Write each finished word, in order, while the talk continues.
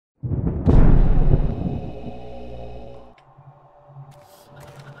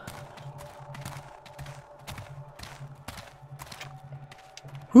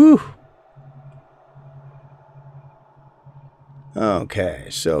Whew. Okay,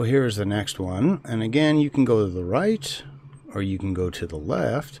 so here's the next one. And again, you can go to the right or you can go to the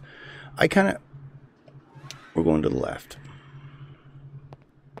left. We're going to the left.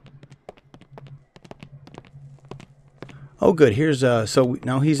 Oh, good. Here's, so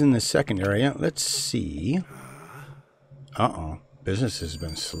now he's in the second area. Let's see. Uh-oh. Business has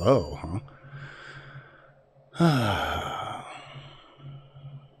been slow, huh?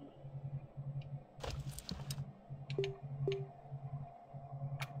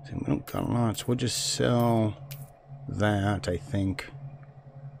 We don't got lots. We'll just sell that, I think.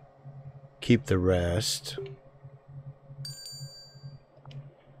 Keep the rest.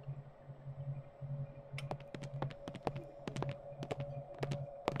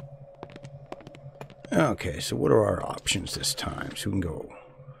 Okay, so what are our options this time? So we can go...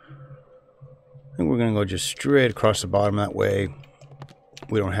 I think we're going to go just straight across the bottom. That way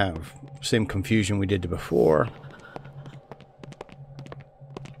we don't have the same confusion we did before.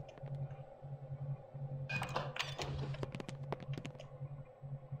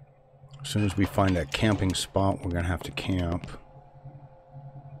 As soon as we find a camping spot, we're going to have to camp.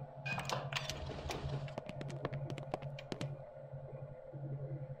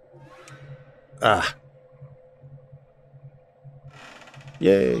 Ah.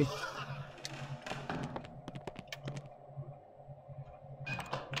 Yay.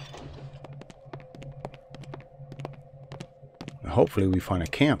 Hopefully we find a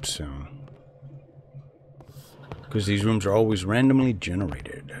camp soon. Because these rooms are always randomly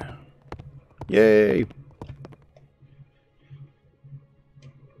generated. Yay!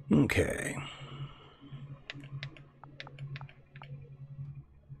 Okay.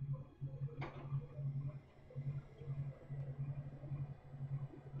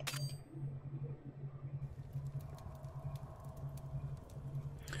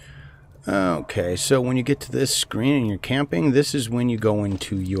 Okay, so when you get to this screen and you're camping, this is when you go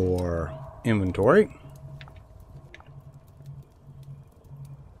into your inventory.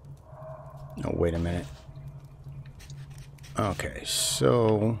 Oh, wait a minute. Okay,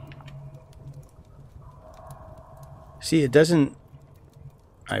 so... See, it doesn't...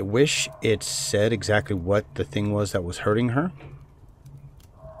 I wish it said exactly what the thing was that was hurting her.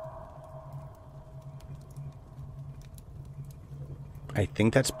 I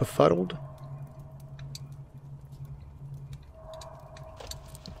think that's befuddled.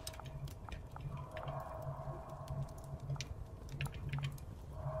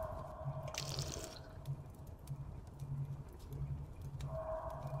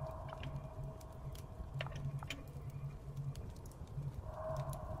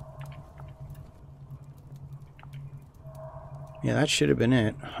 Yeah, that should have been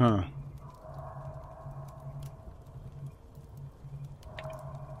it, huh?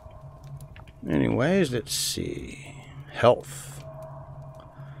 Anyways, let's see. Health.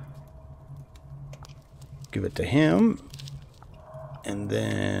 Give it to him. And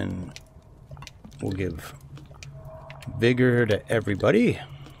then we'll give vigor to everybody.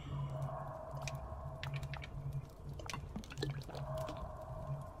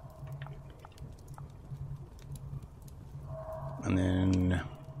 And then...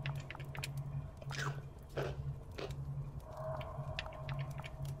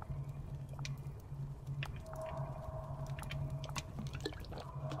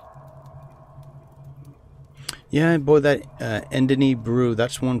 yeah, boy, that Indiegame brew,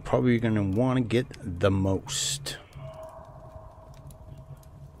 that's one probably you're going to want to get the most.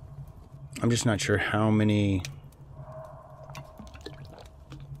 I'm just not sure how many...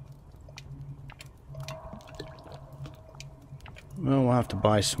 Well, we'll have to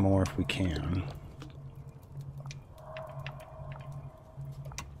buy some more if we can.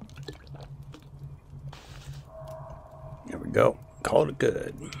 There we go. Called it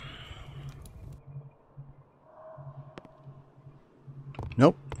good.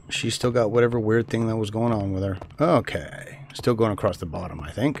 Nope. She still got whatever weird thing that was going on with her. Okay. Still going across the bottom,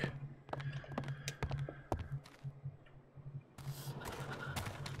 I think.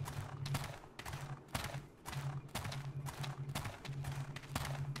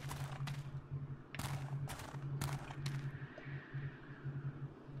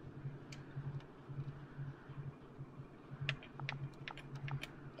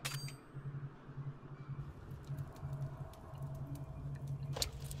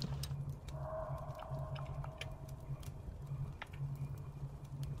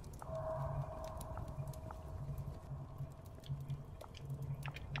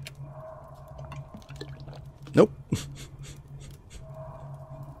 Nope.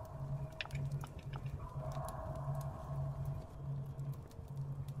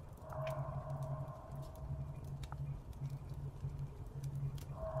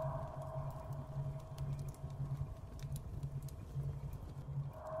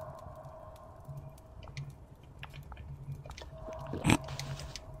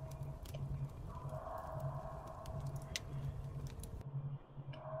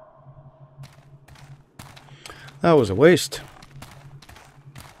 That was a waste.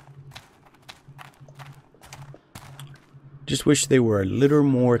 Just wish they were a little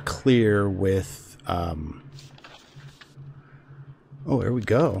more clear with, oh, there we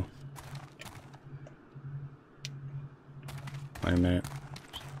go. Wait a minute.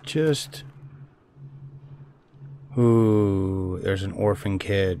 Just... Ooh, there's an orphan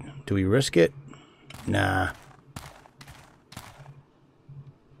kid. Do we risk it? Nah.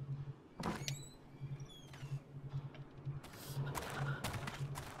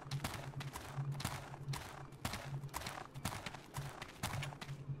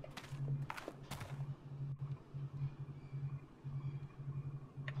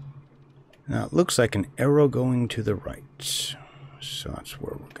 Now it looks like an arrow going to the right. So that's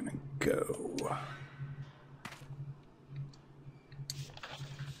where we're gonna go.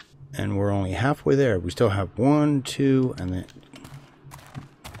 And we're only halfway there. We still have 1, 2, and then...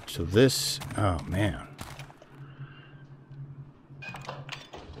 So this... Oh, man.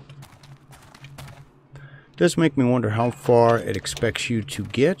 Does make me wonder how far it expects you to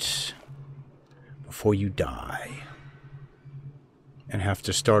get before you die. And have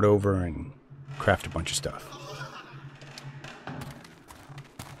to start over and craft a bunch of stuff.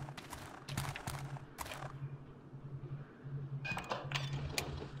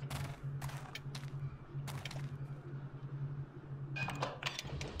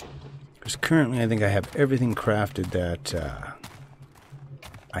 Because currently I think I have everything crafted that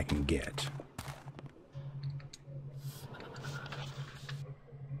I can get.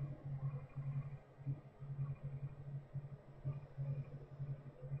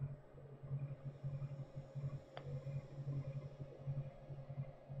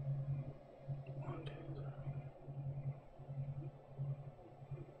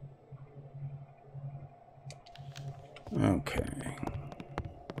 Okay.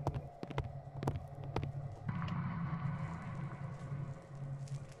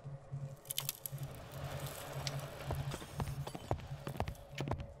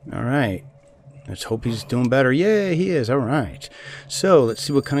 All right. Let's hope he's doing better. Yeah, he is. All right. So let's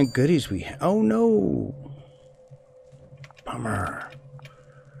see what kind of goodies we have. Oh, no. Bummer.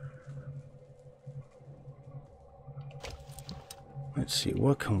 Let's see.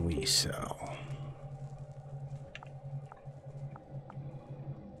 What can we sell?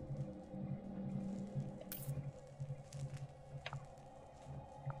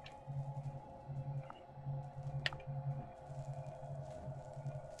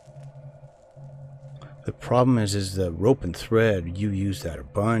 The problem is the rope and thread. You use that a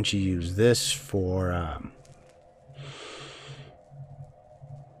bunch. You use this for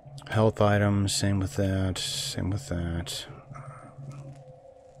health items. Same with that. Same with that.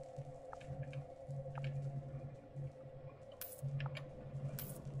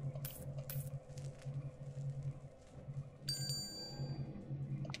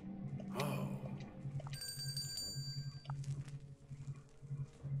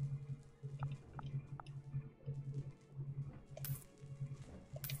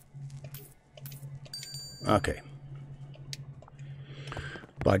 Okay.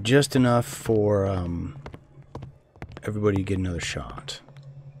 But just enough for everybody to get another shot.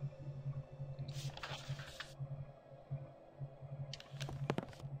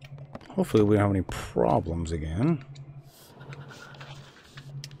 Hopefully we don't have any problems again.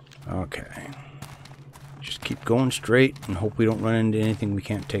 Okay. Just keep going straight and hope we don't run into anything we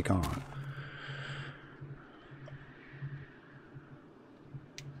can't take on.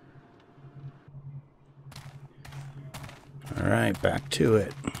 Alright, back to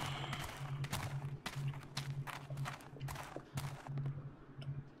it.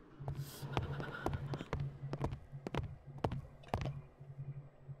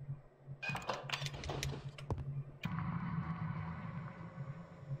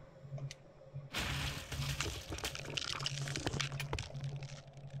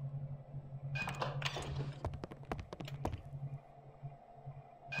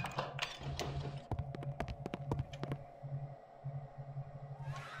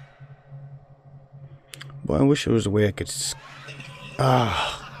 Boy, I wish there was a way I could...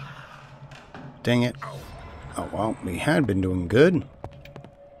 Dang it. Oh, well, we had been doing good.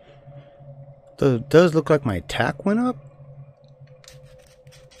 Though it does look like my attack went up.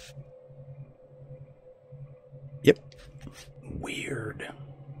 Yep. Weird.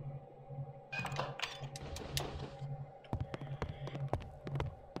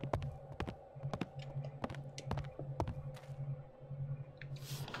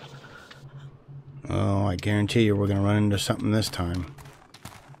 Oh, I guarantee you we're going to run into something this time.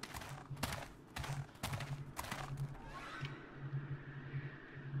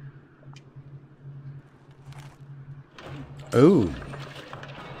 Oh.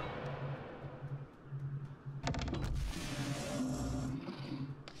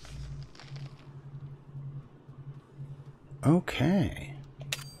 Okay.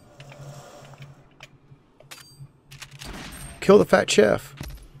 Kill the fat chef.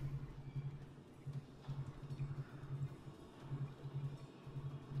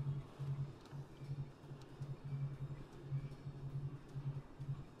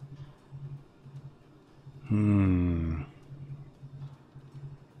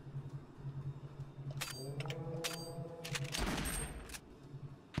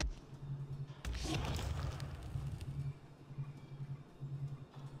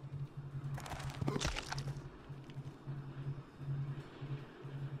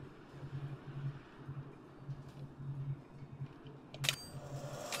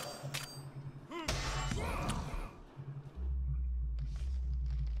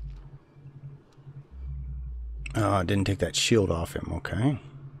 Oh, didn't take that shield off him. Okay.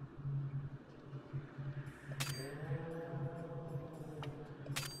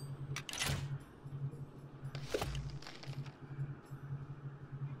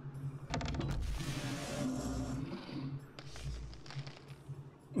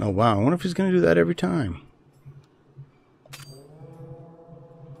 Oh, wow. I wonder if he's going to do that every time.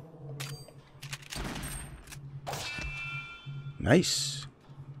 Nice.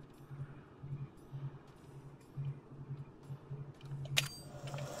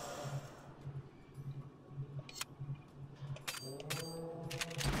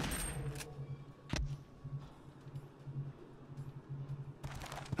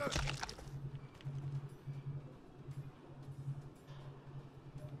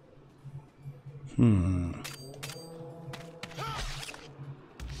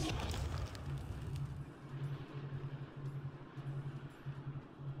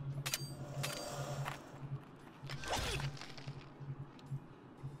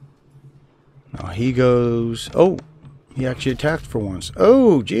 Now he goes... Oh, he actually attacked for once.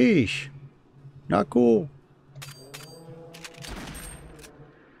 Oh, geesh. Not cool.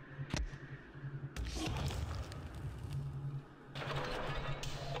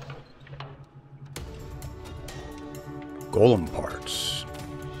 Golem parts.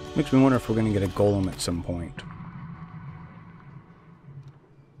 Makes me wonder if we're going to get a golem at some point.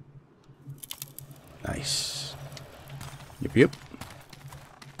 Nice. Yep, yep.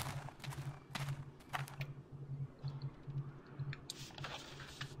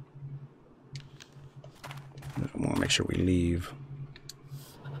 I want to make sure we leave.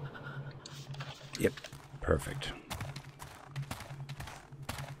 Yep, perfect.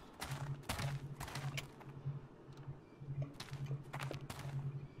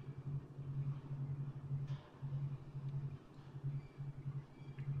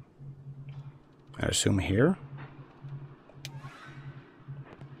 I assume here.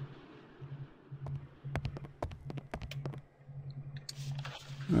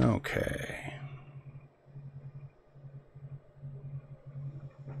 Okay.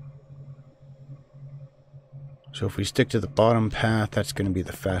 So if we stick to the bottom path, that's going to be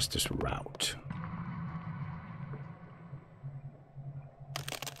the fastest route.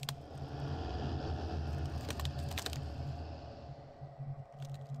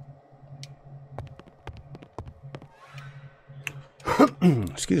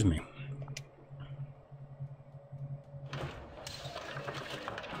 Excuse me.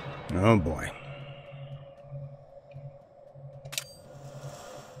 Oh boy.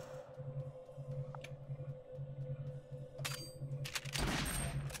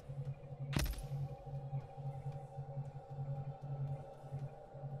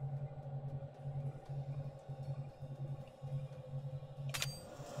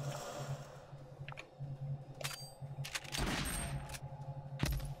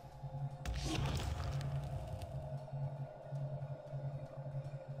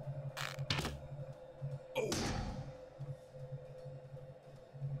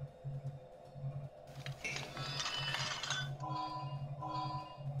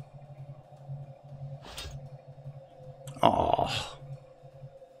 Oh.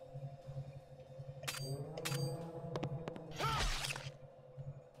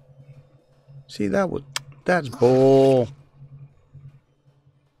 See, that's bull.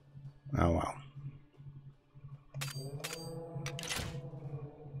 Oh well.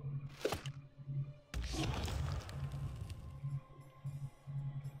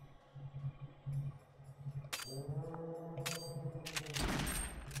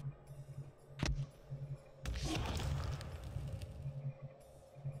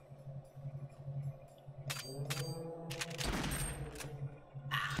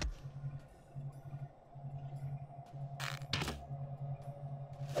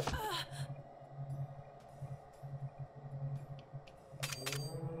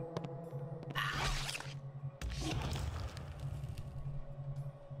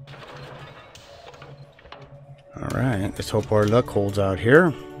 Alright, let's hope our luck holds out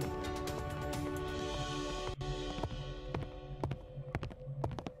here.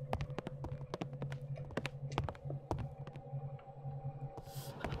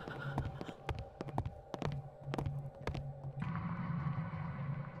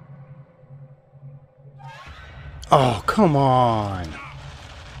 Oh, come on.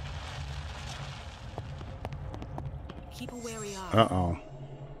 Keep a wary eye. Uh-oh.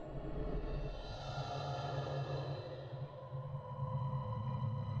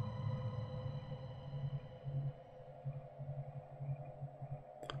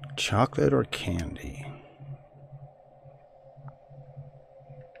 Chocolate or candy?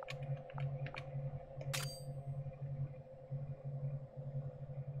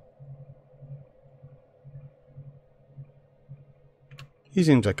 He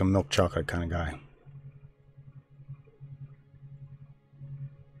seems like a milk chocolate kind of guy.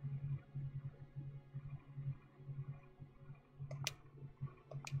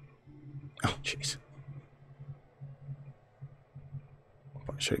 Oh, jeez.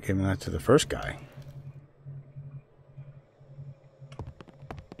 I should have given that to the first guy.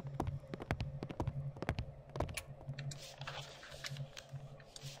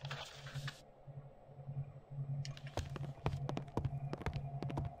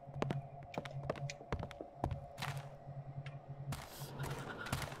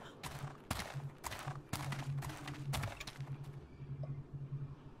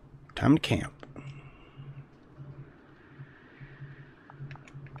 Time to camp.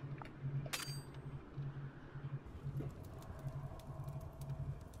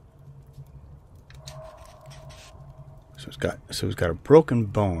 So it's got a broken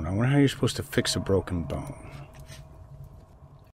bone. I wonder how you're supposed to fix a broken bone.